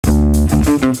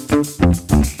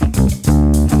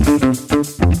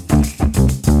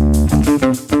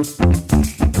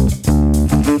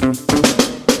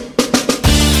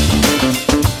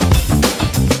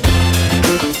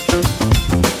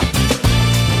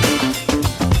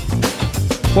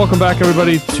Welcome back,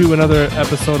 everybody, to another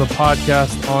episode of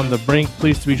Podcast on the Brink.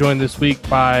 Pleased to be joined this week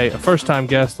by a first-time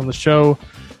guest on the show,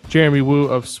 Jeremy Woo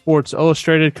of Sports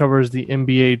Illustrated, covers the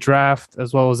NBA draft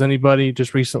as well as anybody.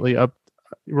 Just recently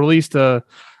released a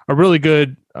really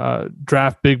good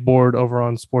draft big board over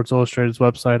on Sports Illustrated's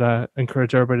website. I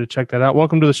encourage everybody to check that out.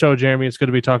 Welcome to the show, Jeremy. It's good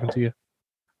to be talking to you.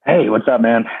 Hey, what's up,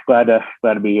 man? Glad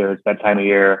to be here. It's that time of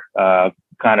year.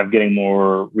 Kind of getting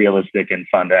more realistic and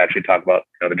fun to actually talk about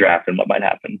the draft and what might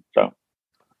happen. So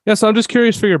I'm just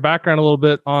curious for your background a little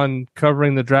bit on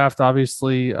covering the draft.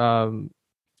 Obviously,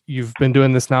 you've been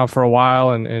doing this now for a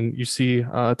while, and you see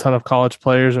a ton of college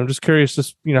players. I'm just curious,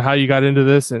 just how you got into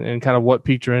this and kind of what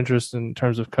piqued your interest in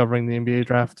terms of covering the NBA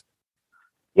draft.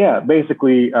 Yeah,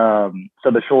 basically, so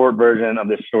the short version of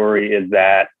this story is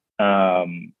that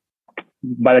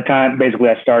by the time basically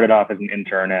I started off as an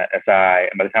intern at SI,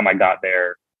 and by the time I got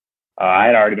there, I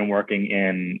had already been working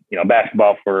in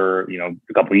basketball for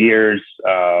a couple of years,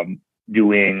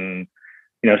 doing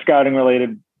scouting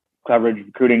related coverage,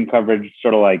 recruiting coverage,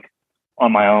 sort of like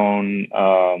on my own.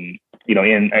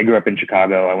 I grew up in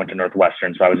Chicago. I went to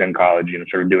Northwestern, so I was in college,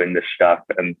 sort of doing this stuff,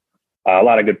 and a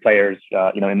lot of good players,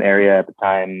 in the area at the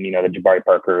time. The Jabari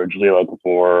Parker, Jaleel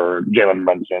Okafor, Jalen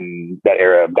Brunson, that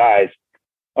era of guys.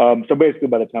 So basically,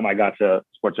 by the time I got to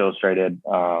Sports Illustrated,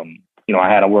 I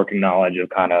had a working knowledge of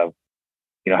kind of,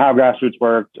 how grassroots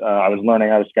worked. I was learning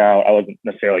how to scout. I wasn't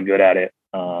necessarily good at it,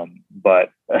 but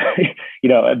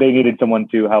they needed someone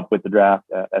to help with the draft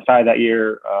aside that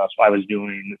year. So I was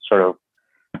doing sort of,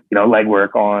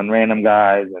 legwork on random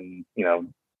guys, and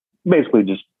basically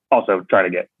just also trying to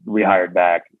get rehired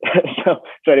back. so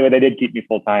anyway, they did keep me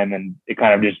full time, and it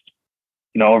kind of just,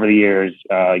 over the years,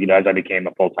 as I became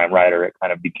a full-time writer, it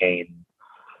kind of became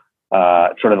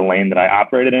sort of the lane that I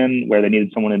operated in, where they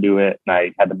needed someone to do it, and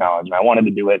I had the knowledge and I wanted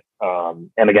to do it.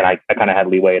 And again, I kind of had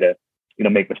leeway to,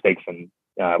 make mistakes and,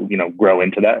 grow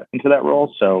into that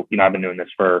role. So, I've been doing this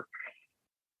for,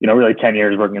 really 10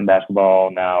 years working in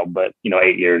basketball now, but,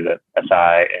 8 years at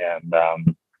SI,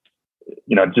 and,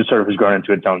 it just sort of has grown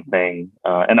into its own thing.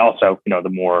 And also, the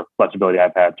more flexibility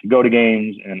I've had to go to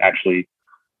games and actually,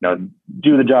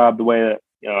 do the job the way that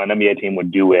an NBA team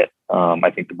would do it. I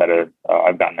think the better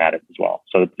I've gotten at it as well.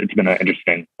 So it's been an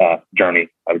interesting journey,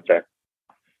 I would say.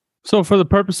 So for the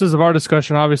purposes of our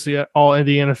discussion, obviously all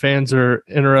Indiana fans are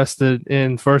interested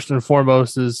in, first and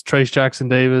foremost, is Trayce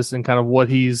Jackson-Davis and kind of what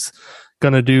he's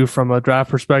going to do from a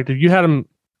draft perspective. You had him,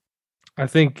 I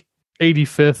think,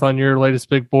 85th on your latest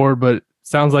big board, but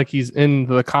sounds like he's in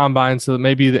the combine, so that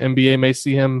maybe the NBA may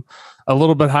see him a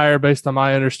little bit higher based on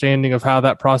my understanding of how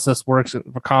that process works.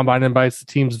 For combine invites, the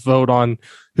teams vote on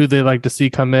who they like to see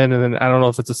come in, and then I don't know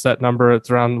if it's a set number. It's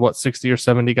around 60 or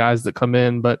 70 guys that come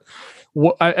in. But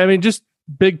just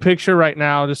big picture right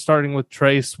now, just starting with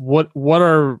Trayce,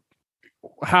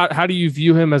 how do you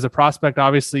view him as a prospect?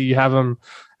 Obviously, you have him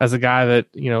as a guy that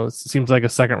seems like a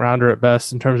second rounder at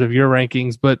best in terms of your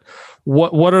rankings. But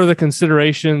what are the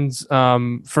considerations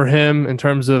for him in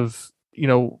terms of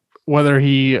whether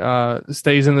he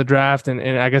stays in the draft, and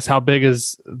I guess how big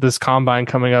is this combine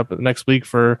coming up next week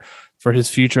for his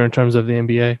future in terms of the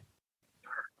NBA?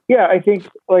 Yeah, I think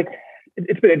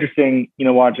it's been interesting,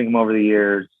 watching him over the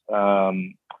years.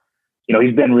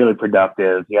 He's been really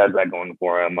productive. He has that going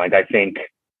for him. I think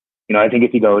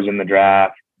if he goes in the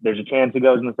draft, there's a chance he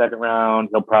goes in the second round.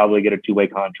 He'll probably get a two-way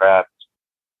contract.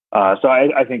 So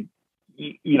I think,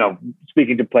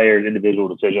 speaking to players' individual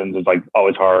decisions is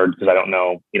always hard because I don't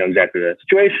know, exactly the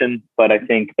situation. But I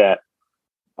think that,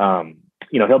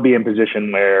 he'll be in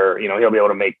position where, he'll be able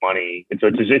to make money. And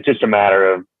so it's just a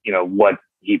matter of, what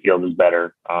he feels is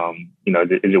better.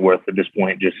 Is it worth at this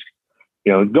point just,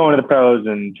 going to the pros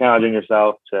and challenging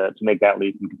yourself to make that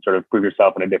leap and sort of prove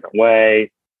yourself in a different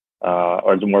way?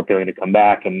 Or is it more appealing to come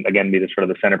back and again be the sort of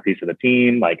the centerpiece of the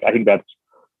team? I think that's,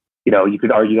 you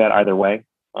could argue that either way.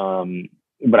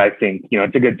 But I think,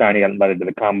 it's a good sign he got invited to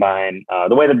the combine.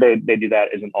 The way that they do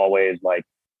that isn't always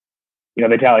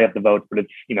they tally up the votes, but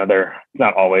it's, it's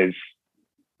not always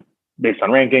based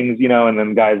on rankings, and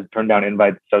then guys turn down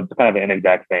invites. So it's kind of an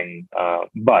inexact thing.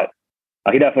 But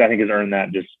he definitely, I think, has earned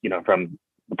that just, from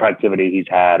the productivity he's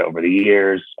had over the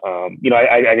years. I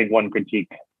think one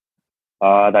critique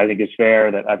that I think is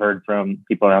fair that I've heard from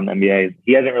people around the NBA is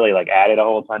he hasn't really added a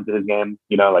whole ton to his game.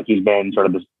 He's been sort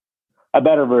of a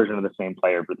better version of the same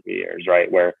player for 3 years, right?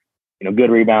 Where, good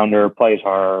rebounder, plays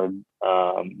hard.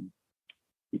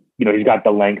 He's got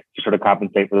the length to sort of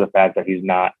compensate for the fact that he's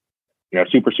not,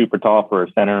 super, super tall for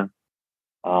a center.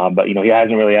 But, he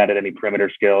hasn't really added any perimeter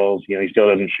skills. He still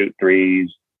doesn't shoot threes,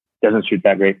 doesn't shoot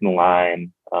that great from the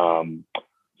line.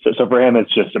 So for him,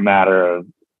 it's just a matter of,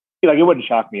 like it wouldn't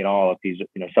shock me at all if he's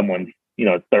someone's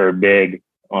third big,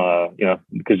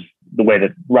 because the way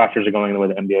that rosters are going, the way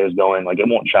the NBA is going, like it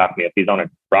won't shock me if he's on a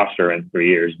roster in 3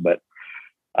 years. But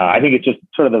I think it's just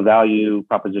sort of the value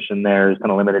proposition there is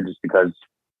kind of limited just because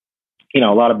a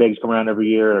lot of bigs come around every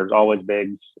year. There's always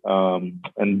bigs,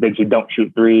 and bigs who don't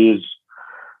shoot threes,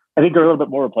 I think they're a little bit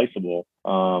more replaceable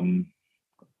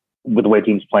with the way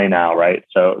teams play now, right?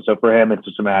 So for him, it's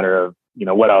just a matter of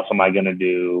what else am I going to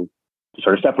do to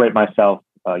sort of separate myself,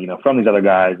 from these other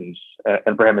guys,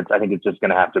 and for him, I think it's just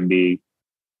going to have to be,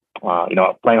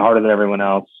 playing harder than everyone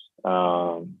else,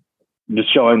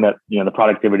 just showing that the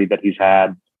productivity that he's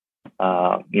had,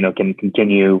 can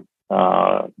continue,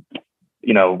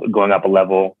 going up a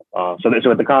level. So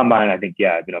at the combine, I think,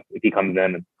 if he comes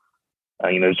in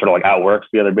and sort of like outworks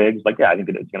the other bigs, like I think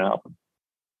it's going to help him.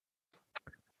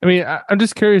 I mean, I'm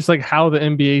just curious, like how the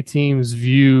NBA teams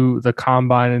view the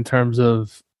combine in terms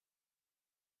of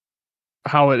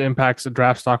how it impacts the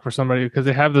draft stock for somebody, because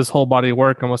they have this whole body of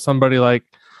work, and with somebody like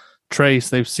Trayce,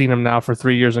 they've seen him now for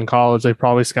 3 years in college. They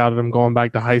probably scouted him going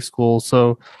back to high school.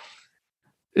 So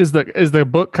is the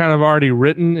book kind of already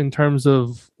written in terms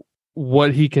of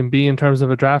what he can be in terms of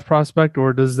a draft prospect,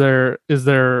 or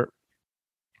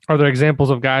are there examples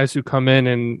of guys who come in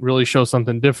and really show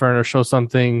something different or show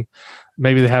something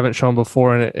maybe they haven't shown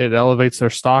before and it elevates their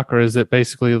stock? Or is it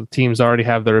basically the teams already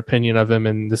have their opinion of him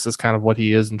and this is kind of what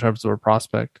he is in terms of a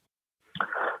prospect?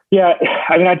 Yeah,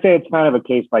 I mean, I'd say it's kind of a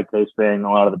case-by-case thing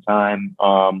a lot of the time.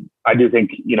 I do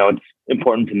think, it's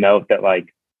important to note that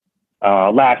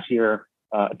last year,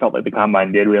 it felt like the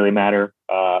combine did really matter,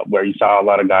 where you saw a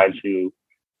lot of guys who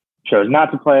chose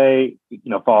not to play,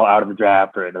 fall out of the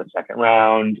draft or into the second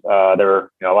round. There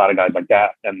were a lot of guys like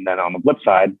that. And then on the flip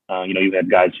side, you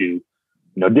had guys who,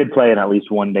 did play in at least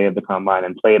one day of the combine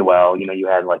and played well. You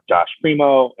had like Josh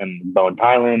Primo and Bowen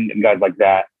Tyland and guys like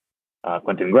that,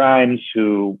 Quentin Grimes,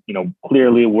 who,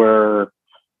 clearly were,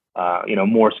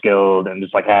 more skilled and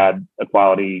just like had a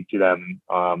quality to them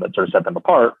that sort of set them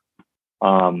apart.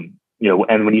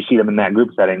 And when you see them in that group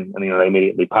setting and, they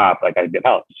immediately pop, like I think it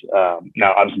helps.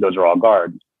 Now, obviously, those are all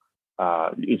guards.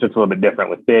 It's just a little bit different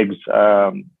with bigs.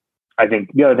 I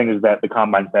think the other thing is that the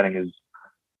combine setting is,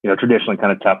 traditionally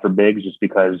kind of tough for bigs just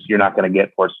because you're not going to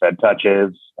get force-fed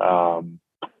touches.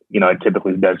 It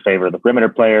typically does favor the perimeter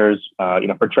players.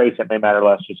 For Trayce, it may matter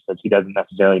less just because he doesn't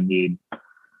necessarily need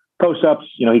post-ups.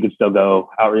 He can still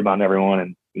go out-rebound everyone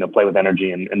and, play with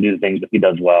energy and do the things that he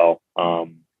does well.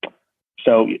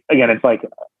 So again, it's like,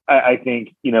 I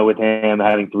think, with him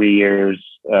having 3 years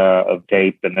of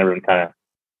tape and everyone kind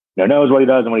of, knows what he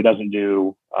does and what he doesn't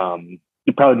do,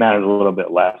 it probably matters a little bit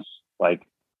less. Like,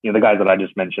 the guys that I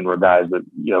just mentioned were guys that,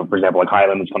 for example, like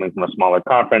Highland was coming from a smaller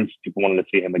conference. People wanted to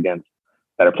see him against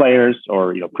better players,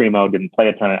 or, Primo didn't play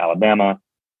a ton at Alabama.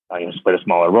 Just played a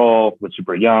smaller role, was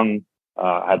super young,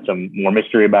 had some more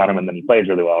mystery about him, and then he plays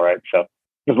really well, right? So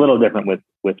it's a little different with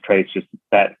Trayce, just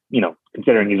that,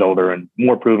 considering he's older and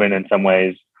more proven in some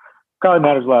ways, probably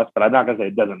matters less, but I'm not going to say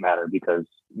it doesn't matter because,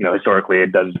 historically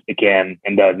it can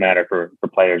and does matter for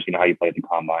players, how you play at the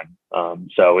combine.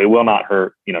 So it will not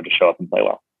hurt, to show up and play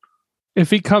well. If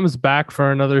he comes back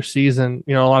for another season,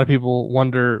 a lot of people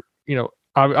wonder,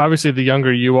 obviously the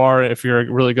younger you are, if you're a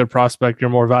really good prospect, you're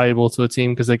more valuable to a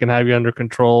team because they can have you under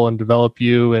control and develop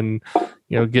you and,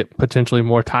 get potentially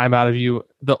more time out of you.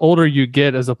 The older you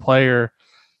get as a player,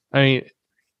 I mean,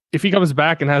 if he comes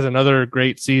back and has another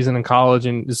great season in college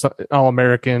and is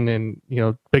All-American and,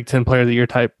 Big Ten Player of the Year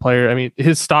type player, I mean,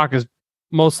 his stock is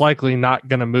most likely not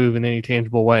going to move in any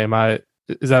tangible way.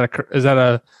 Is that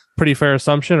a pretty fair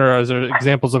assumption, or is there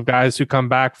examples of guys who come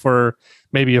back for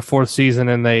maybe a fourth season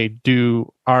and they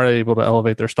are able to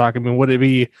elevate their stock? I mean, would it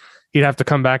be he'd have to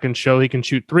come back and show he can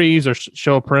shoot threes or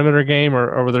show a perimeter game,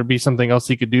 or would there be something else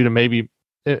he could do to maybe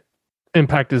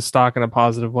impact his stock in a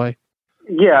positive way?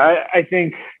 Yeah, I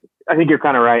think you're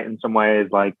kind of right in some ways.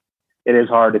 Like, it is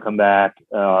hard to come back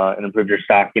and improve your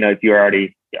stock. If you're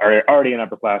already an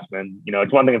upperclassman,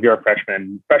 it's one thing if you're a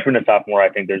freshman and sophomore. I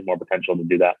think there's more potential to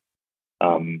do that.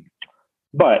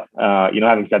 But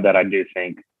having said that, I do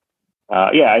think,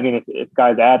 if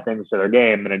guys add things to their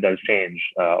game, then it does change.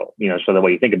 So the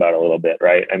way you think about it a little bit,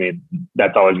 right? I mean,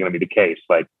 that's always going to be the case.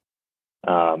 Like,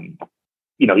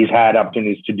 he's had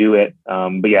opportunities to do it.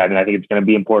 But yeah, I mean, I think it's going to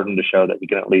be important to show that he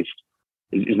can at least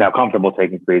is now comfortable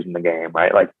taking threes in the game,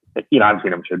 right? Like, I've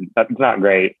seen him shoot. It's not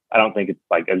great. I don't think it's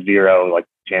like a zero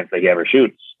chance that he ever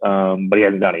shoots. But he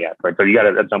hasn't done it yet, right? So you got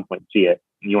to at some point see it.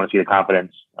 You want to see the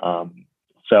confidence.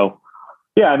 So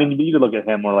yeah, I mean, you could look at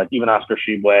him or like even Oscar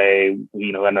Tshiebwe,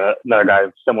 and another guy,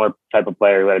 similar type of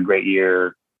player who had a great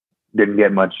year, didn't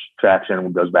get much traction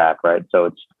and goes back, right? So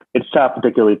it's it's tough,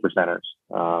 particularly for centers.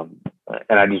 And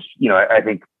I just, I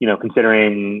think,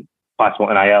 considering possible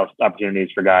NIL opportunities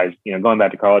for guys, going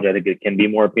back to college, I think it can be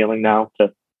more appealing now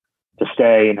to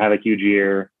stay and have a huge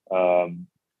year.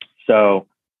 So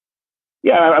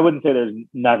yeah, I wouldn't say there's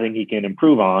nothing he can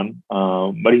improve on,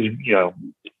 but he's,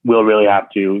 will really have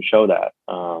to show that.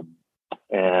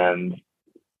 And,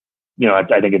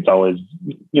 I think it's always,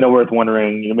 worth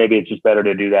wondering, maybe it's just better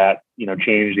to do that,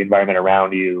 change the environment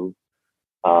around you,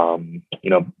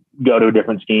 go to a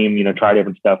different scheme, try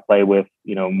different stuff, play with,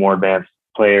 more advanced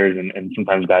players. And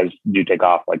sometimes guys do take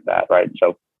off like that. Right.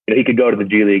 So he could go to the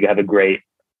G League, have a great,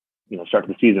 start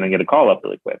to the season and get a call up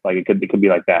really quick. Like it could be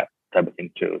like that type of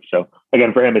thing too. So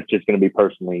again, for him, it's just going to be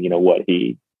personally, whether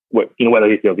he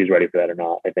feels he's ready for that or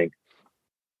not, I think.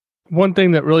 One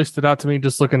thing that really stood out to me,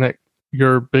 just looking at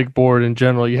your big board in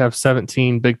general, you have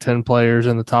 17 Big Ten players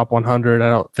in the top 100. I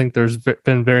don't think there's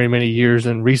been very many years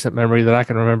in recent memory that I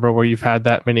can remember where you've had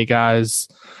that many guys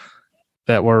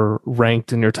that were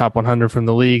ranked in your top 100 from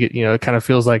the league. It kind of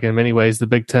feels like in many ways the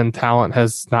Big Ten talent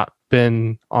has not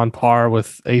been on par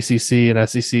with ACC and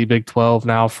SEC, Big 12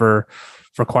 now for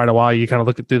quite a while. You kind of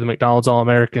look at through the McDonald's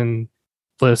All-American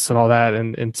lists and all that,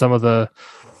 and some of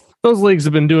those leagues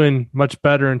have been doing much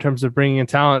better in terms of bringing in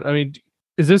talent. I mean,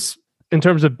 is this, in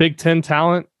terms of Big Ten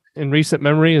talent in recent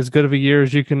memory, as good of a year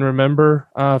as you can remember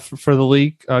for the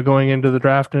league going into the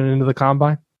draft and into the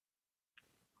combine?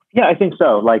 Yeah, I think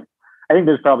so. I think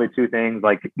there's probably two things.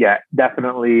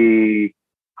 Definitely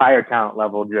higher talent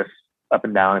level, just up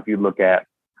and down. If you look at,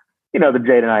 the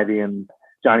Jaden Ivey and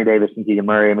Johnny Davis and Keegan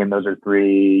Murray, I mean, those are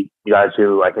three guys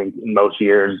who I think in most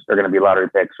years are going to be lottery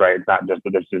picks, right? It's not just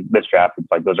this draft. It's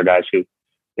like those are guys who,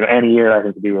 any year I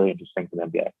think would be really interesting for the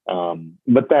NBA.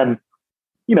 But then,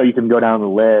 you can go down the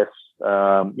list.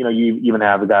 You even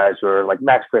have the guys who are like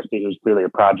Max Christie, who's clearly a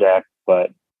project,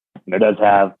 but does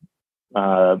have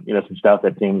some stuff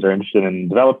that teams are interested in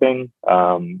developing.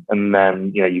 And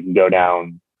then you can go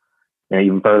down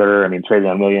even further. I mean,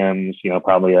 Travion Williams,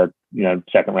 probably a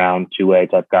second round 2-way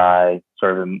type guy,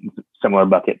 sort of in similar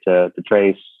bucket to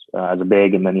Trayce as a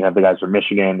big. And then you have the guys from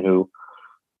Michigan who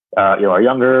are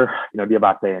younger,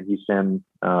 Diabate and Houston.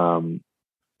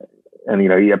 And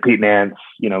you have Pete Nance,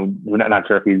 we're not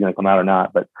sure if he's going to come out or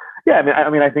not, but yeah,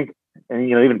 I mean, I think, and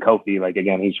even Kofi,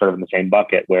 again, he's sort of in the same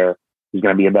bucket where he's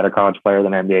going to be a better college player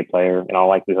than an NBA player in all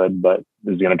likelihood, but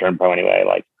he's going to turn pro anyway.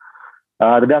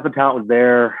 The depth of talent was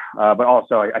there, but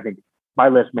also I think my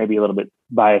list may be a little bit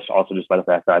biased also just by the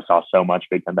fact that I saw so much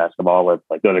Big Ten basketball with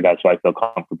the other guys who I feel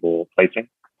comfortable placing.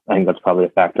 I think that's probably a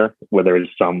factor, where there is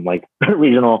some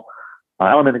regional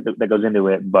element that goes into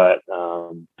it, but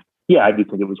yeah, I do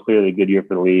think it was clearly a good year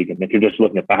for the league. And if you're just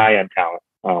looking at the high end talent,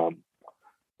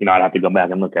 I'd have to go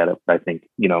back and look at it. But I think,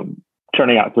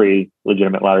 turning out 3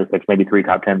 legitimate lottery picks, maybe 3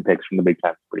 top 10 picks from the Big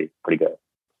Ten is pretty good.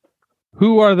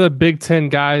 Who are the Big Ten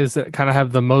guys that kind of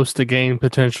have the most to gain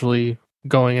potentially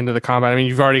going into the combine? I mean,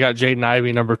 you've already got Jaden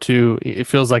Ivey, number 2. It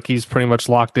feels like he's pretty much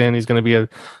locked in. He's going to be a,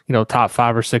 top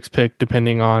 5 or 6 pick,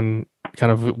 depending on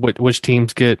kind of which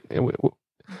teams get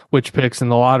which picks in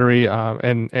the lottery.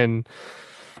 And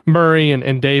Murray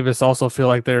and Davis also feel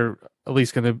like they're at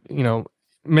least going to,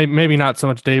 maybe not so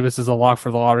much Davis is a lock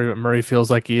for the lottery, but Murray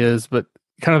feels like he is. But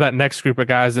kind of that next group of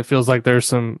guys, it feels like there's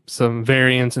some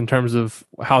variance in terms of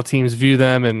how teams view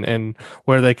them and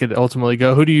where they could ultimately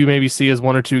go. Who do you maybe see as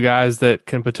 1 or 2 guys that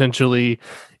can potentially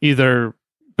either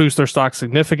boost their stock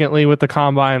significantly with the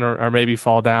combine or maybe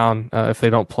fall down if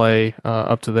they don't play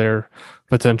up to their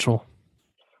potential?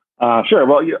 Sure.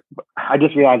 Well, I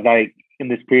just realized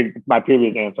in my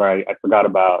previous answer, I forgot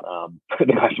about the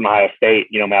guys from Ohio State,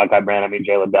 Malachi Branham and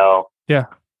Jay Liddell. Yeah.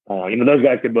 Those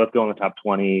guys could both go in the top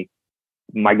 20.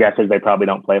 My guess is they probably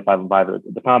don't play 5-on-5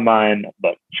 at the combine,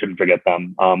 but shouldn't forget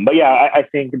them. But yeah, I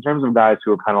think in terms of guys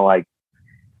who are kind of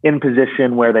in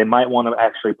position where they might want to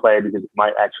actually play because it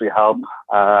might actually help.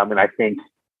 I think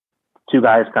 2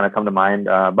 guys kind of come to mind.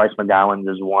 Bryce McGowan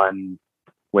is one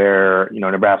where,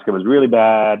 Nebraska was really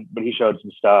bad, but he showed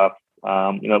some stuff.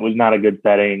 It was not a good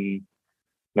setting.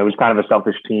 It was kind of a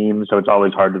selfish team. So it's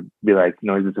always hard to be like,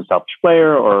 is this a selfish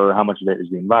player or how much of it is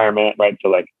the environment, right?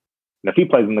 So if he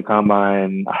plays in the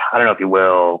combine, I don't know if he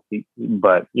will,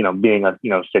 but, being a,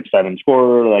 6-7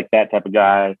 scorer, like that type of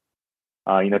guy,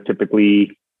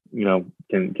 typically,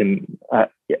 can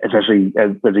especially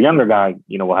as a younger guy,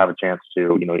 will have a chance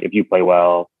to, if you play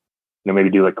well, maybe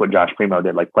do like what Josh Primo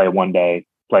did, play one day,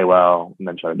 play well, and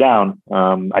then shut it down.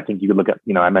 I think you could look at,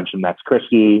 I mentioned Max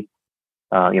Christie,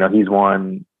 he's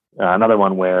one, another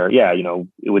one where, it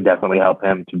would definitely help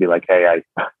him to be like, hey,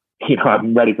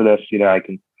 I'm ready for this. I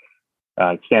can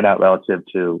stand out relative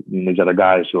to these other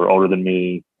guys who are older than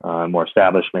me, more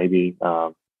established maybe.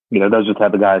 Those are the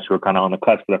type of guys who are kind of on the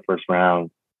cusp of the first round,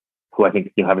 who I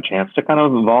think have a chance to kind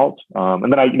of vault.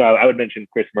 And then I would mention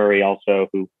Chris Murray also,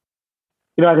 who,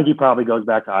 I think he probably goes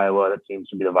back to Iowa. That seems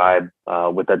to be the vibe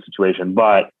with that situation.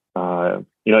 But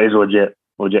is a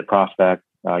legit prospect.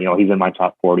 He's in my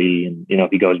top 40, and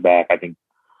if he goes back, I think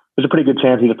there's a pretty good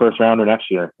chance he's a first rounder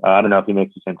next year. I don't know if he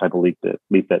makes the same type of leap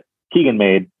that Keegan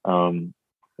made.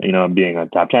 Being a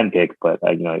top 10 pick, but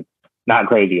not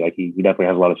crazy. Like he definitely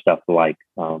has a lot of stuff to like.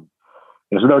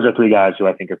 So those are three guys who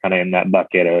I think are kind of in that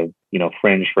bucket of,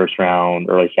 fringe first round,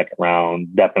 early second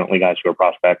round, definitely guys who are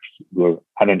prospects who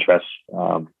have interest,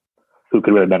 who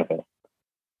could really benefit.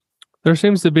 There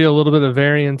seems to be a little bit of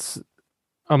variance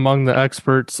among the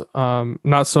experts,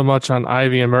 not so much on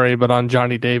Ivy and Murray, but on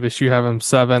Johnny Davis. You have him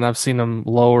 7. I've seen him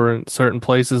lower in certain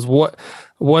places. What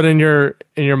in your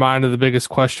mind are the biggest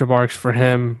question marks for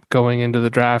him going into the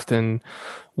draft, and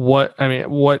what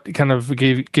kind of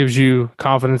gives you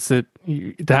confidence that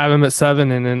to have him at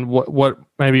 7, and then what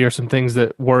maybe are some things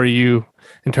that worry you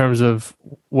in terms of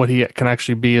what he can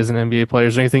actually be as an NBA player?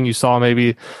 Is there anything you saw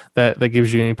maybe that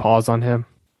gives you any pause on him?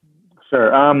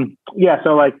 Sure.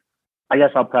 So I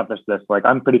guess I'll preface this.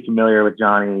 I'm pretty familiar with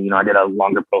Johnny. I did a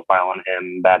longer profile on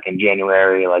him back in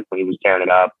January, when he was tearing it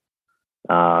up.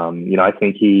 I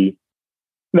think he,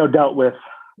 dealt with,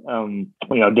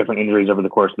 different injuries over the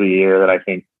course of the year that I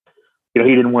think, he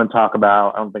didn't want to talk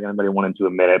about. I don't think anybody wanted to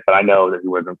admit it, but I know that he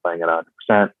wasn't playing at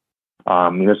 100%.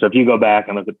 So if you go back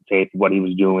and look at the tape of what he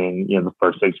was doing, the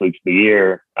first 6 weeks of the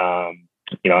year,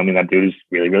 that dude is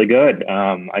really, really good.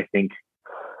 I think,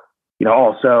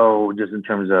 also just in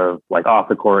terms of off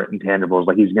the court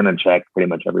intangibles, he's going to check pretty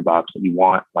much every box that you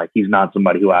want. He's not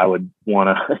somebody who I would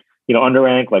want to,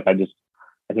 underrank.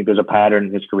 I think there's a pattern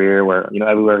in his career where,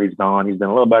 everywhere he's gone, he's been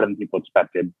a little better than people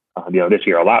expected. This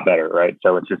year, a lot better, right?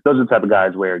 So it's just, those are the type of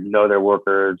guys where, they're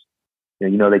workers, they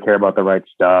care about the right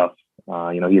stuff.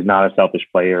 He's not a selfish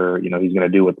player. He's going to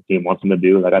do what the team wants him to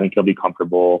do. I think he'll be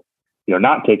comfortable,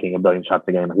 not taking a billion shots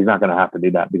a game. He's not going to have to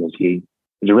do that because he's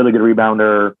a really good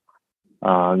rebounder.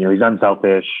 He's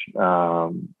unselfish.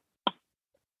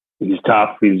 He's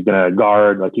tough. He's going to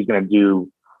guard. He's going to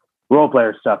do role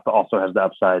player stuff, but also has the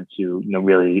upside to,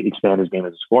 really expand his game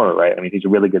as a scorer, right? He's a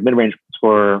really good mid-range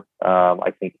scorer.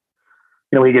 I think,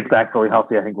 when he gets back fully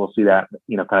healthy, I think we'll see that,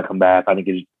 kind of come back. I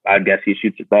guess he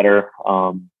shoots it better.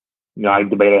 I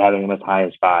debated having him as high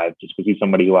as 5 just because he's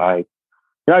somebody who I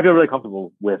feel really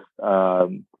comfortable with,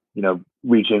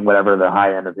 reaching whatever the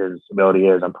high end of his ability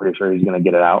is. I'm pretty sure he's going to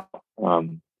get it out,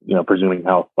 presuming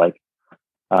health,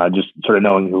 just sort of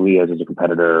knowing who he is as a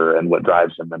competitor and what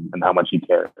drives him and how much he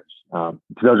cares. So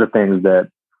those are things that,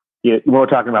 when we're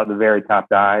talking about the very top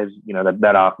guys,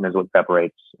 that often is what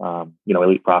separates,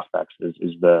 elite prospects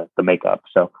is the makeup.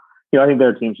 So, I think there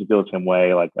are teams who feel the same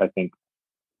way. I think,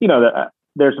 that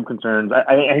there's some concerns.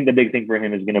 I think the big thing for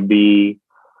him is going to be,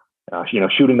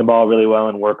 shooting the ball really well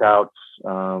in workouts.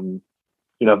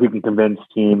 If he can convince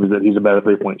teams that he's a better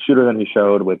 3-point shooter than he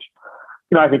showed, which,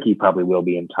 I think he probably will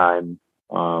be in time.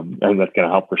 I think that's going to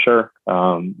help for sure.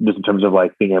 Just in terms of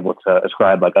being able to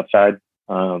ascribe upside.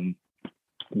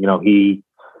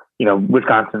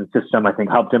 Wisconsin's system, I think,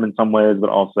 helped him in some ways, but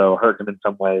also hurt him in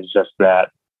some ways. Just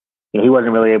that, he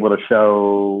wasn't really able to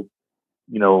show,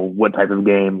 what type of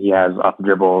game he has off the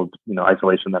dribble,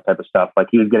 isolation, that type of stuff.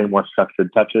 He was getting more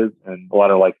structured touches and a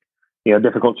lot of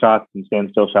difficult shots and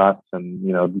standstill shots. And,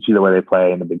 you see the way they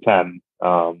play in the Big Ten.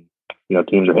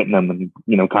 Teams are hitting them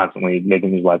and, constantly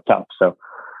making his life tough. So,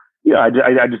 I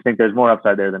just think there's more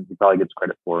upside there than he probably gets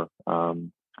credit for.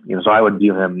 So I would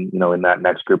view him, in that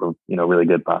next group of, really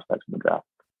good prospects in the draft.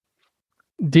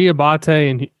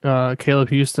 Diabate and Caleb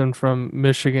Houston from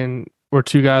Michigan were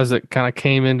two guys that kind of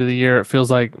came into the year. It feels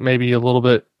like maybe a little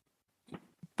bit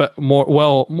but a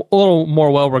little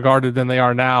more well regarded than they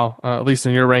are now. At least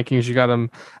in your rankings, you got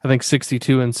them, I think,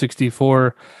 62 and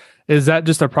 64. Is that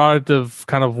just a product of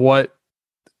kind of what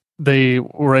they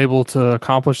were able to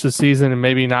accomplish this season and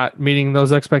maybe not meeting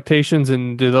those expectations?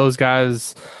 And do those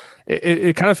guys,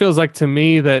 it kind of feels like to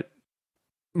me that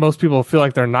most people feel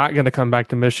like they're not going to come back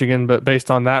to Michigan, but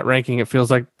based on that ranking, it feels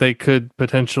like they could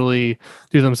potentially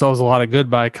do themselves a lot of good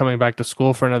by coming back to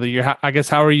school for another year. I guess,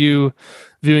 how are you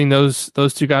viewing those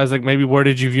two guys? Wmaybe where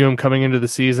did you view them coming into the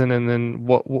season, and then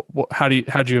how'd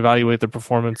you evaluate their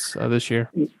performance this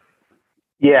year?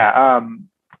 Yeah,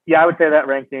 I would say that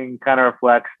ranking kind of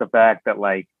reflects the fact that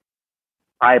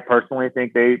I personally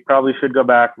think they probably should go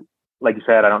back. Like you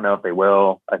said, I don't know if they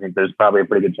will. I think there's probably a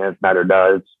pretty good chance neither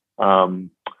does.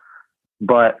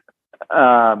 But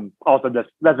Also,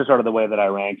 that's just sort of the way that I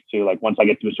rank too. Like once I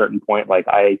get to a certain point, like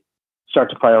I start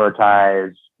to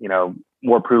prioritize,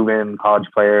 more proven college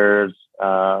players,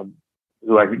 who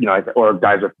or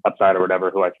guys with upside or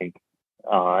whatever, who I think,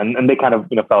 and they kind of,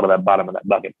 fell to that bottom of that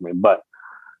bucket for me. But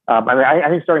I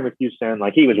think starting with Houston,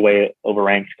 like he was way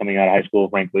overranked coming out of high school,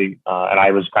 frankly, and I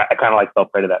kind of like fell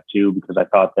prey to that too because I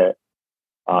thought that,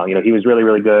 he was really,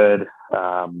 really good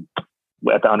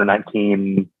at the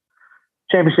under-19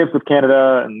 championships with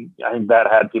Canada, and I think that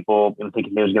had people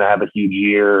thinking he was going to have a huge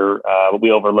year, but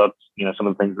we overlooked, some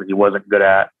of the things that he wasn't good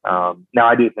at. Now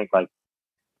I do think like,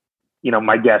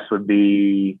 my guess would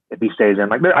be if he stays in,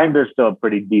 like I think there's still a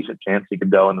pretty decent chance he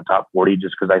could go in the top 40,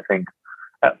 just because I think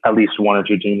at least one or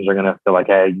two teams are going to feel like,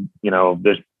 hey,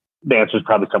 there's the answer is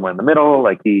probably somewhere in the middle.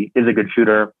 Like he is a good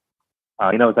shooter.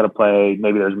 He knows how to play.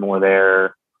 Maybe there's more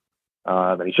there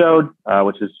than he showed,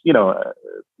 which is, a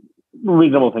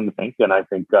reasonable thing to think. And I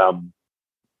think,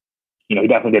 he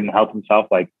definitely didn't help himself.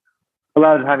 Like a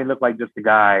lot of the time he looked like just a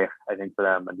guy, I think, for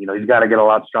them. And, he's got to get a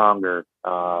lot stronger.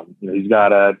 He's got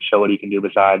to show what he can do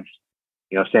besides,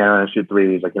 stand around and shoot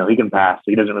threes. Like, he can pass.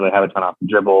 So he doesn't really have a ton off the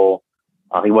dribble.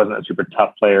 He wasn't a super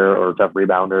tough player or a tough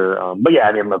rebounder. But yeah,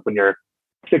 I mean, look, when you're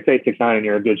 6'8", 6'9", and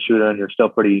you're a good shooter and you're still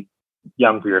pretty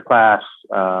young for your class,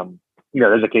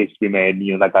 there's a case to be made.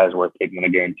 That guy's worth taking in a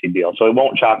guaranteed deal. So it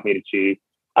won't shock me to see.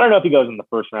 I don't know if he goes in the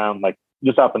first round, like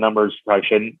just off the numbers, probably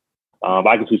shouldn't. But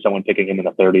I could see someone picking him in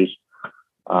the 30s.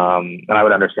 And I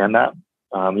would understand that.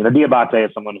 Diabate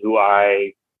is someone who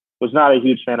I was not a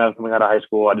huge fan of coming out of high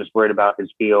school. I just worried about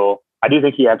his feel. I do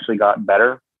think he actually got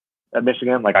better at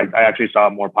Michigan. Like I actually saw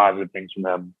more positive things from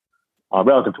him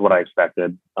relative to what I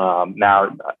expected. Now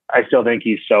I still think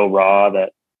he's so raw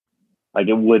that like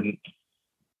it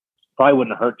probably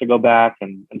wouldn't hurt to go back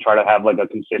and try to have like a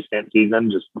consistent season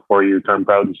just before you turn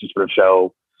pro, just to sort of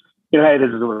show, hey, this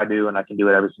is what I do and I can do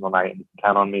it every single night and you can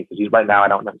count on me. Because right now I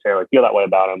don't necessarily feel that way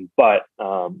about him. But,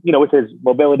 with his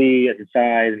mobility and his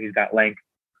size, and he's got length,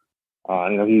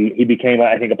 he became,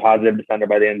 I think, a positive defender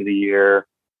by the end of the year.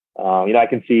 I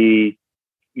can see,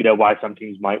 why some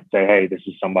teams might say, hey, this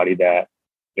is somebody that,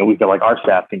 we feel like our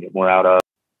staff can get more out of.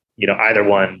 Either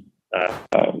one,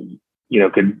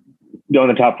 could go in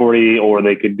the top 40, or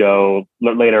they could go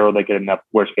later, or they could end up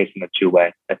worst case in the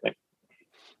two-way, I think.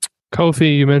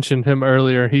 Kofi, you mentioned him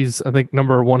earlier. He's, I think,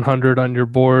 number 100 on your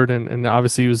board, and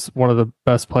obviously he was one of the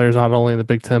best players, not only in the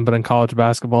Big Ten, but in college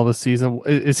basketball this season.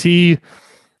 Is he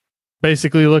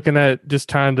basically looking at just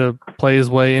trying to play his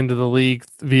way into the league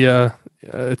via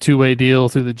a two-way deal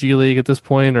through the G League at this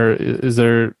point, or is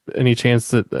there any chance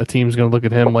that a team's going to look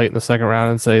at him late in the second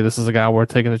round and say, this is a guy worth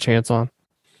taking a chance on?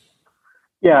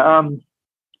 Yeah,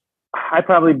 I'd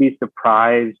probably be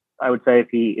surprised, I would say, if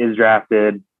he is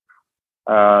drafted,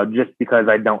 just because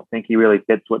I don't think he really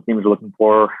fits what teams are looking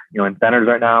for, in centers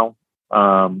right now.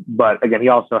 But again, he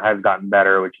also has gotten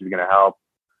better, which is going to help.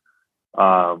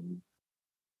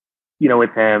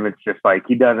 With him, it's just like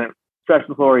he doesn't stretch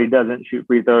the floor. He doesn't shoot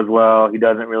free throws well. He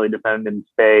doesn't really defend in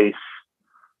space.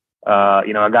 A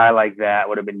guy like that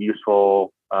would have been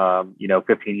useful,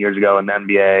 15 years ago in the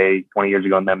NBA, 20 years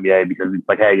ago in the NBA, because it's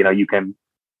like, hey, you can,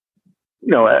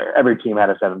 every team had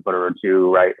a 7-footer or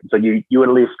two, right? So you would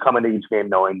at least come into each game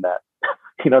knowing that,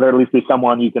 there'd at least be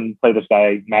someone you can play this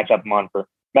guy, match him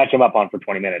up on for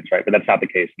 20 minutes, right? But that's not the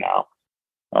case now.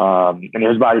 And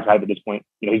his body type at this point,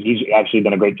 he's actually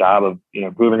done a great job of,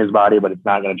 improving his body, but it's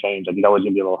not going to change. Like he's always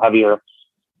going to be a little heavier,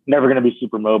 never going to be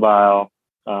super mobile.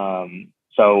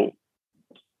 So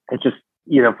it's just,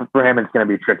 for him, it's going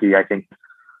to be tricky. I think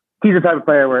he's the type of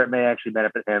player where it may actually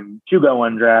benefit him to go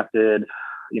undrafted,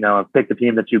 pick the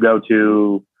team that you go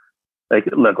to.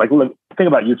 Look, think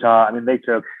about Utah. I mean, they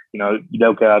took,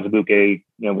 Udoka Azubuike,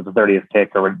 with the 30th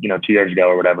pick or, 2 years ago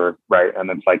or whatever. Right. And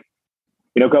it's like,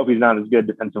 Kofi's not as good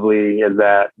defensively as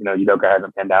that. Udoka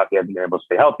hasn't panned out. He hasn't been able to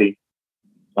stay healthy.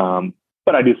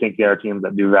 But I do think there are teams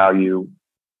that do value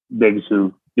bigs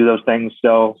who do those things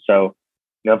still. So,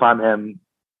 if I'm him,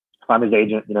 if I'm his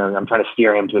agent, I'm trying to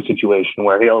steer him to a situation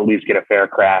where he'll at least get a fair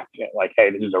crack at, like, hey,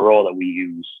 this is a role that we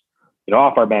use,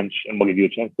 off our bench, and we'll give you a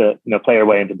chance to, play your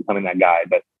way into becoming that guy.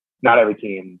 But not every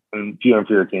team, and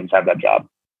fewer teams have that job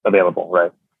available,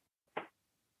 right?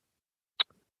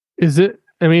 Is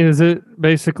it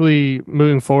basically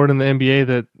moving forward in the NBA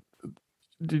that,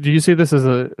 do you see this as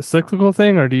a cyclical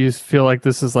thing, or do you feel like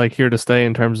this is like here to stay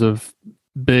in terms of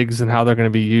bigs and how they're going to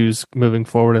be used moving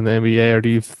forward in the NBA? Or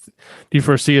do you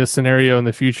foresee a scenario in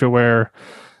the future where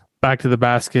back to the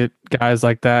basket guys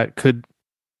like that could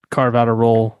carve out a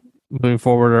role moving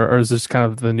forward, or is this kind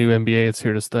of the new NBA? It's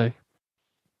here to stay.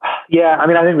 Yeah, I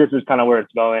mean, I think this is kind of where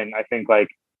it's going. I think, like,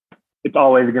 it's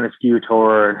always going to skew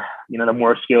toward, the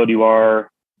more skilled you are,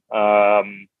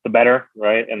 the better,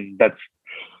 right? And that's,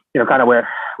 kind of where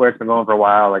it's been going for a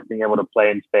while, like being able to play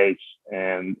in space.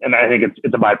 And I think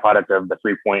it's a byproduct of the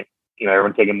 3-point,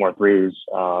 everyone taking more threes.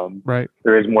 Right.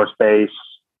 There is more space.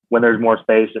 When there's more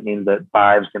space, it means that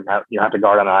fives can have to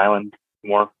guard on an island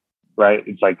more, right?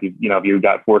 It's like, if you've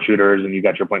got 4 shooters and you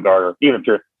got your point guard, or even if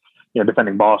you're,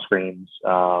 defending ball screens,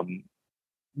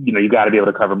 you got to be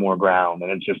able to cover more ground.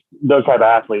 And it's just those type of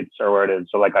athletes are where it is.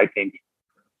 So like, I think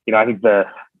I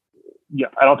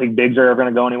don't think bigs are going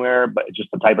to go anywhere, but it's just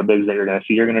the type of bigs that you're going to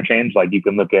see are going to change. Like you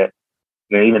can look at,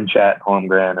 even Chet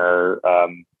Holmgren or,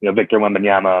 Victor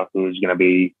Wembanyama, who's going to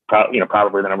be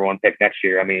probably the number 1 pick next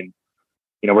year. I mean,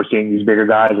 we're seeing these bigger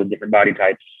guys with different body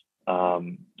types,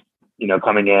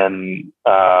 coming in,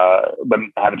 but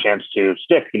have a chance to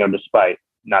stick, despite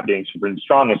not being super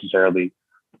strong necessarily,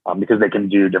 because they can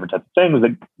do different types of things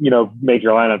that, make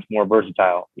your lineups more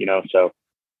versatile, so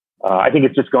I think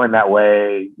it's just going that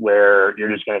way where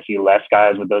you're just going to see less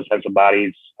guys with those types of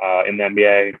bodies in the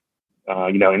NBA.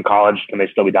 In college, can they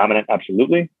still be dominant?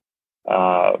 Absolutely.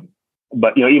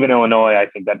 But, even Illinois, I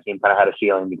think that team kind of had a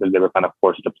ceiling because they were kind of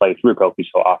forced to play through Kofi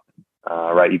so often,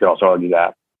 right? You could also argue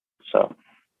that. So,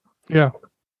 yeah.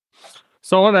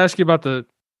 So I wanted to ask you about the,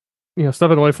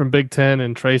 stepping away from Big Ten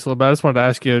and Trayce a little bit. I just wanted to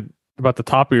ask you about the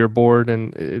top of your board.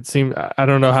 And it seemed, I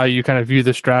don't know how you kind of view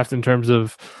this draft in terms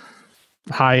of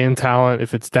high end talent,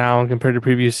 if it's down compared to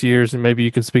previous years, and maybe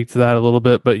you can speak to that a little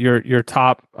bit. But your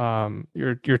top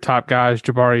your top guys: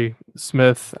 Jabari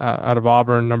Smith out of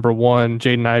Auburn, number 1;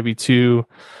 Jaden Ivey 2;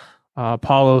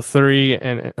 Paulo 3;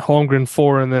 and Holmgren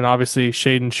 4; and then obviously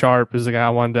Shaden Sharp is the guy I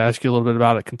wanted to ask you a little bit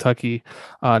about at Kentucky,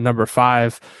 number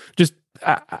 5. Just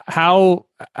how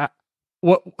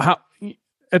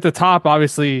at the top,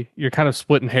 obviously you're kind of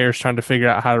splitting hairs trying to figure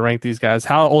out how to rank these guys.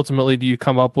 How ultimately do you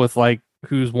come up with like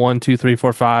who's 1, 2, 3,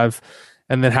 4, 5,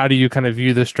 and then how do you kind of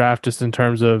view this draft just in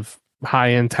terms of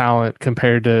high end talent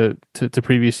compared to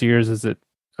previous years? Is it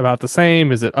about the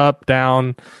same? Is it up,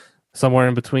 down, somewhere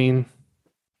in between?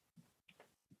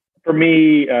 For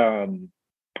me, I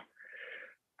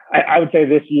would say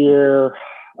this year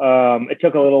it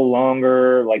took a little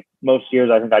longer. Like most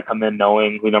years, I think I come in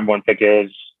knowing who number 1 pick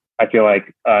is. I feel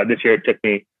like this year it took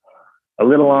me a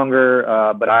little longer,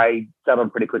 but I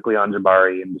settled pretty quickly on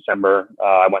Jabari in December.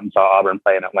 I went and saw Auburn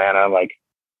play in Atlanta. Like,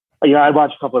 I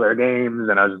watched a couple of their games,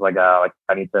 and I was just like, I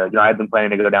need to. I had been planning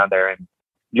to go down there in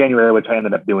January, which I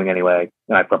ended up doing anyway,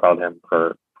 and I profiled him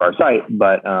for our site.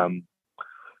 But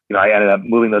I ended up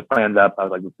moving those plans up. I was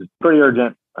like, this is pretty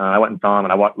urgent. I went and saw him,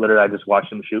 and I just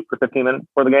watched him shoot for 15 minutes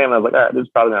before the game. And I was like, all right, this is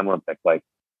probably the number 1 pick. Like,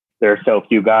 there are so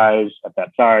few guys at that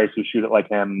size who shoot it like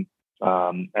him,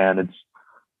 and it's.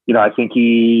 I think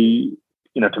he,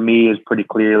 to me is pretty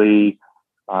clearly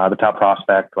the top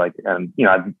prospect. Like, and,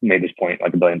 I've made this point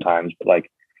like a billion times, but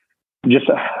like, there's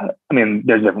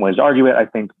different ways to argue it. I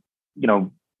think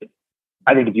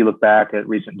if you look back at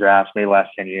recent drafts, maybe the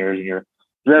last 10 years, and you're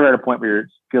ever at a point where you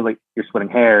feel like you're splitting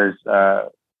hairs,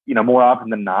 more often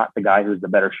than not, the guy who's the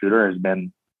better shooter has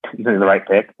been the right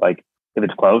pick. Like, if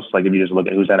it's close, like if you just look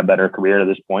at who's had a better career to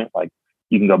this point, like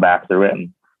you can go back through it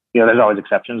and, there's always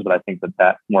exceptions, but I think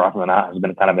that more often than not has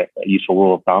been kind of a useful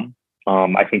rule of thumb.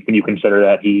 I think when you consider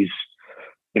that he's,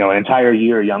 an entire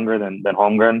year younger than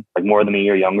Holmgren, like more than a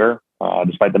year younger,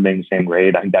 despite them being the same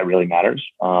grade, I think that really matters.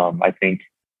 I think,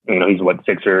 he's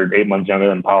 6 or 8 months younger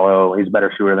than Paulo. He's a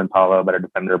better shooter than Paulo, better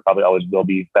defender, probably always will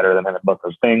be better than him at both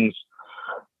those things.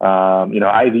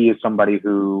 Ivy is somebody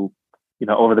who,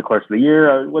 over the course of the year,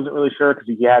 I wasn't really sure because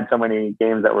he had so many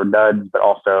games that were duds, but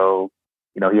also,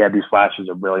 he had these flashes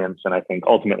of brilliance. And I think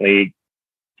ultimately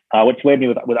what swayed me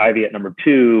with Ivy at number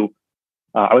 2,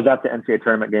 I was at the NCAA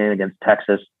tournament game against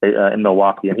Texas in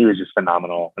Milwaukee, and he was just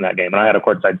phenomenal in that game. And I had a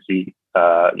courtside seat,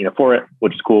 for it,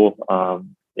 which is cool.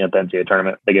 At the NCAA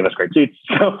tournament, they gave us great seats.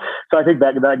 So I think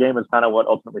that game is kind of what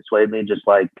ultimately swayed me. Just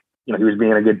like, he was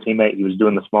being a good teammate. He was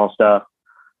doing the small stuff.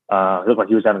 It looked like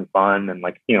he was having fun. And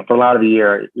like, for a lot of the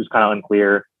year, it was kind of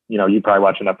unclear. You probably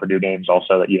watching enough Purdue games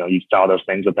also that, you saw those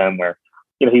things with him where,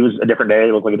 he was a different day.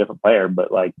 He looked like a different player,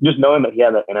 but like just knowing that he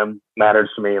had that in him matters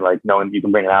to me. Like knowing you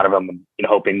can bring it out of him, and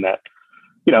hoping that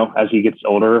as he gets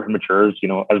older and matures,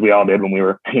 as we all did when we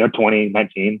were 20,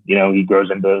 19, he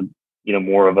grows into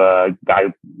more of a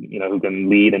guy who can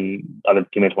lead and other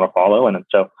teammates want to follow. And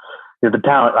so the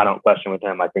talent I don't question with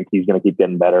him. I think he's going to keep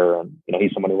getting better, and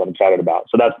he's someone who I'm excited about.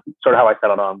 So that's sort of how I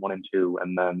settled on 1 and 2,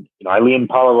 and then I lean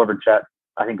Paulo over Chet.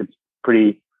 I think it's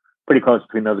pretty close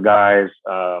between those guys.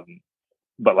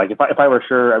 But like if I were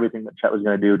sure everything that Chet was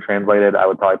going to do translated, I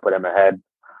would probably put him ahead.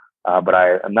 But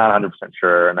I'm not 100%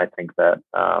 sure, and I think that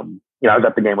I was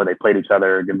at the game where they played each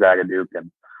other, Gonzaga, Duke,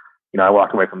 and I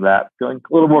walked away from that feeling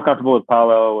a little more comfortable with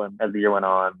Paolo. And as the year went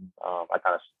on, I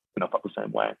kind of felt the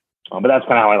same way. But that's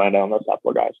kind of how I landed on those top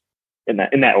four guys in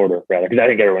that order, rather, because I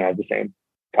think everyone has the same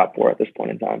top four at this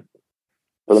point in time.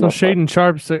 So Shaedon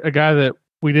Sharpe's a guy that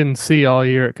we didn't see all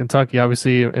year at Kentucky.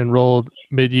 Obviously, enrolled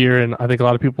mid-year, and I think a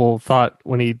lot of people thought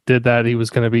when he did that he was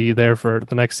going to be there for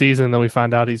the next season. And then we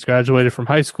find out he's graduated from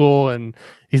high school and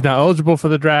he's now eligible for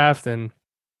the draft. And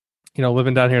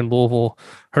living down here in Louisville,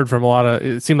 heard from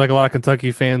it seemed like a lot of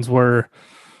Kentucky fans were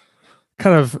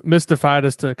kind of mystified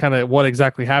as to kind of what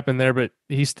exactly happened there, but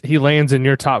he lands in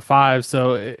your top five.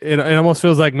 So it almost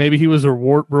feels like maybe he was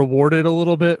rewarded a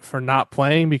little bit for not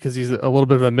playing because he's a little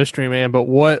bit of a mystery man. But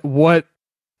what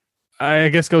I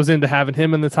guess goes into having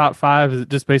him in the top five? Is it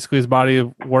just basically his body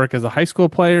of work as a high school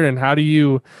player? And how do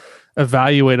you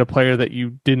evaluate a player that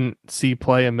you didn't see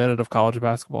play a minute of college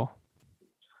basketball?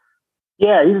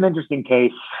 Yeah, he's an interesting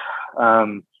case.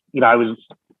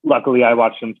 Luckily I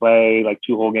watched him play like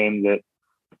 2 whole games at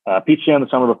PCM the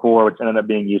summer before, which ended up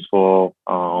being useful.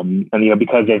 And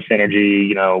because of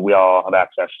synergy, we all have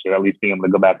access to at least being able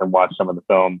to go back and watch some of the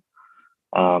film.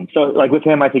 So like with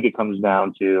him, I think it comes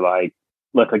down to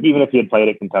look, even if he had played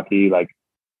at Kentucky, I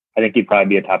think he'd probably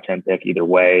be a top 10 pick either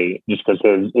way, just because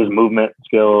his movement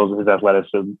skills, his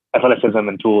athleticism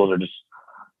and tools are just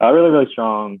really, really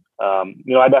strong.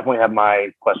 I definitely have my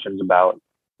questions about,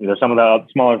 some of the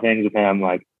smaller things with him,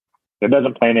 it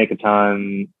doesn't play make a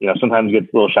ton, sometimes gets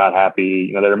a little shot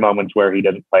happy. There are moments where he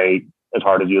doesn't play as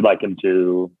hard as you'd like him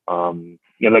to.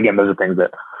 Again, those are things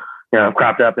that,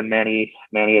 cropped up in Manny,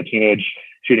 a teenage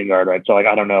shooting guard, right? So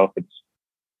I don't know if it's,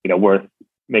 worth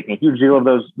making a huge deal of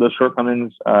those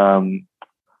shortcomings.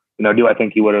 Do I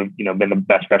think he would have, been the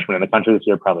best freshman in the country this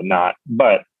year? Probably not.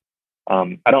 But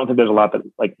I don't think there's a lot that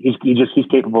he's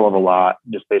capable of a lot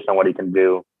just based on what he can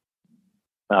do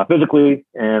physically.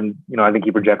 And, I think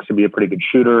he projects to be a pretty good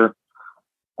shooter.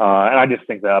 And I just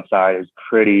think the upside is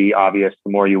pretty obvious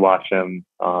the more you watch him.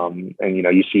 And,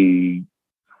 you see,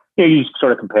 you just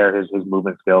sort of compare his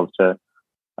movement skills to,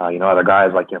 other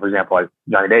guys for example,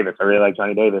 Johnny Davis. I really like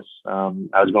Johnny Davis. I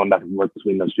was going back and forth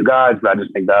between those two guys, but I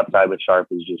just think the upside with Sharpe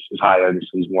is higher.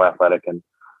 He's more athletic and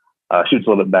shoots a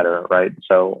little bit better, right?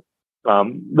 So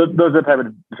those are the type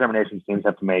of determinations teams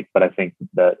have to make. But I think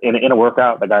that in a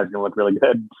workout, the guy's going to look really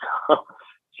good.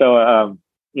 So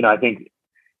I think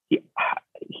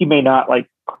he may not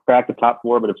crack the top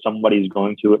 4, but if somebody's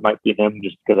going to, it might be him,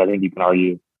 just because I think you can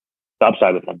argue the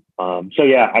upside with him. So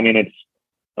yeah, I mean, it's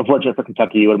unfortunate for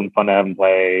Kentucky. It would have been fun to have him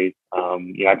play.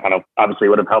 I kind of obviously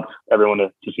would have helped everyone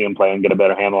to see him play and get a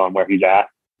better handle on where he's at.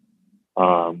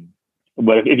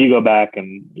 But if you go back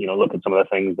and, look at some of the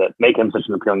things that make him such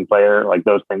an appealing player,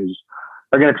 those things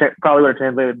are going to probably would have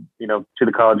translated, to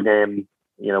the college game,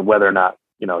 whether or not,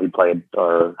 he played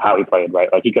or how he played, right?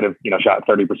 He could have, shot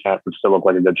 30%, which still looked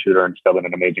like a good shooter and still been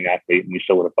an amazing athlete. And we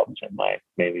still would have felt the same way,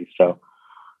 maybe. So,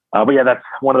 but yeah, that's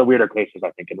one of the weirder cases,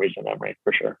 I think, in recent memory,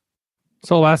 for sure.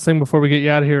 So last thing before we get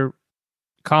you out of here,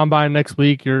 Combine next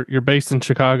week. You're based in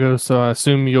Chicago, so I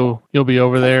assume you'll be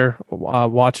over there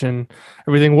watching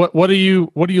everything. What do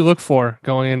you look for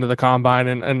going into the Combine?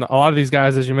 And a lot of these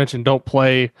guys, as you mentioned, don't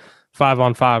play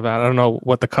 5-on-5. I don't know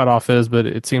what the cutoff is, but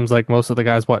it seems like most of the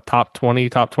guys, top 20,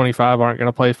 top 25, aren't going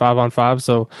to play 5-on-5.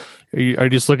 So are you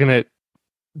just looking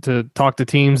to talk to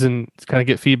teams and kind of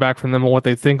get feedback from them on what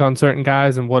they think on certain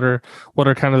guys, and what are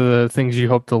kind of the things you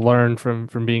hope to learn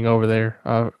from being over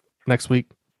there next week?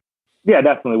 Yeah,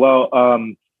 definitely. Well,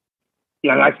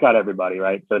 I scout everybody,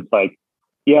 right? So it's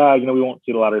we won't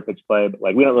see the lottery picks play, but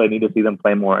we don't really need to see them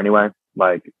play more anyway.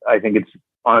 I think it's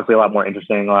honestly a lot more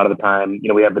interesting a lot of the time.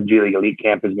 We have the G League Elite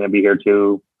Camp is going to be here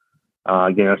too.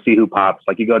 See who pops.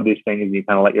 You go to these things and you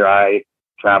kind of let your eye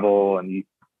travel, and you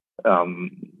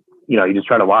just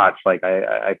try to watch.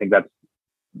 I think that's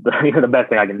the best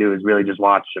thing I can do is really just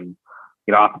watch, and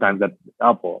oftentimes that's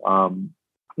helpful.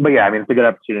 But yeah, I mean, it's a good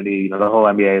opportunity. The whole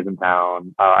NBA is in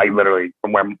town. I literally,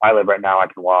 from where I live right now, I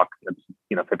can walk. It's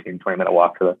 15, 20-minute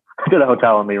walk to the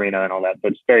hotel and the arena and all that. So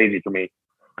it's very easy for me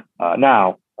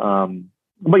now.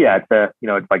 But yeah,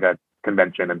 it's like a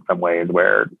convention in some ways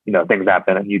where things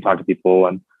happen and you talk to people,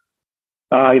 and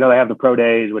they have the pro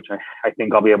days, which I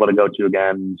think I'll be able to go to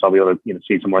again. So I'll be able to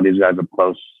see some more of these guys up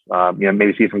close.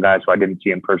 Maybe see some guys who I didn't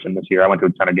see in person this year. I went to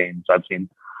a ton of games, so I've seen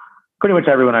pretty much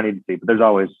everyone I need to see, but there's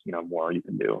always, more you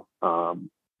can do.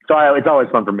 It's always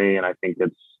fun for me. And I think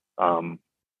it's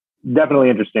definitely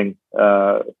interesting.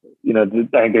 I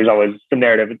think there's always some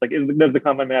narrative. It's does the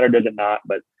Combine matter? Does it not?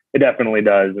 But it definitely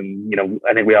does. And,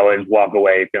 I think we always walk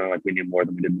away feeling like we knew more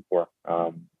than we did before.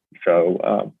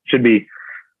 Should be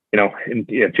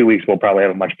in 2 weeks, we'll probably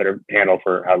have a much better handle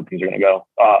for how things are going to go.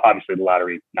 Obviously, the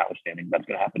lottery notwithstanding, that's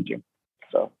going to happen too.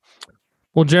 So.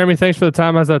 Well, Jeremy, thanks for the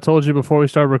time. As I told you before we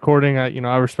started recording,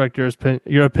 I respect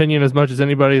your opinion as much as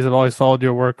anybody's. I've always followed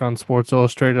your work on Sports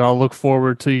Illustrated. I'll look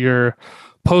forward to your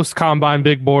post-combine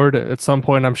big board at some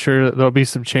point. I'm sure there'll be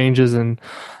some changes, and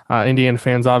Indiana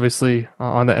fans obviously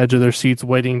on the edge of their seats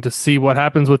waiting to see what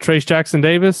happens with Trayce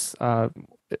Jackson-Davis.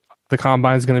 The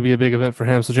combine is going to be a big event for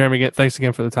him. So, Jeremy, thanks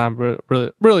again for the time.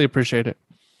 Really, really appreciate it.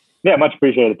 Yeah, much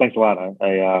appreciated. Thanks a lot.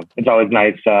 It's always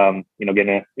nice,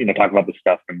 getting to talk about this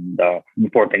stuff and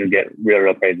before things get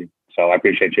real crazy. So I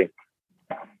appreciate you.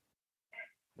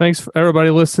 Thanks for everybody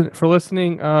for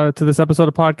listening to this episode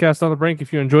of Podcast on the Brink.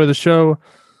 If you enjoy the show,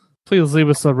 please leave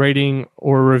us a rating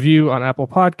or a review on Apple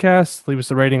Podcasts. Leave us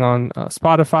a rating on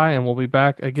Spotify, and we'll be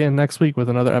back again next week with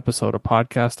another episode of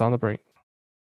Podcast on the Brink.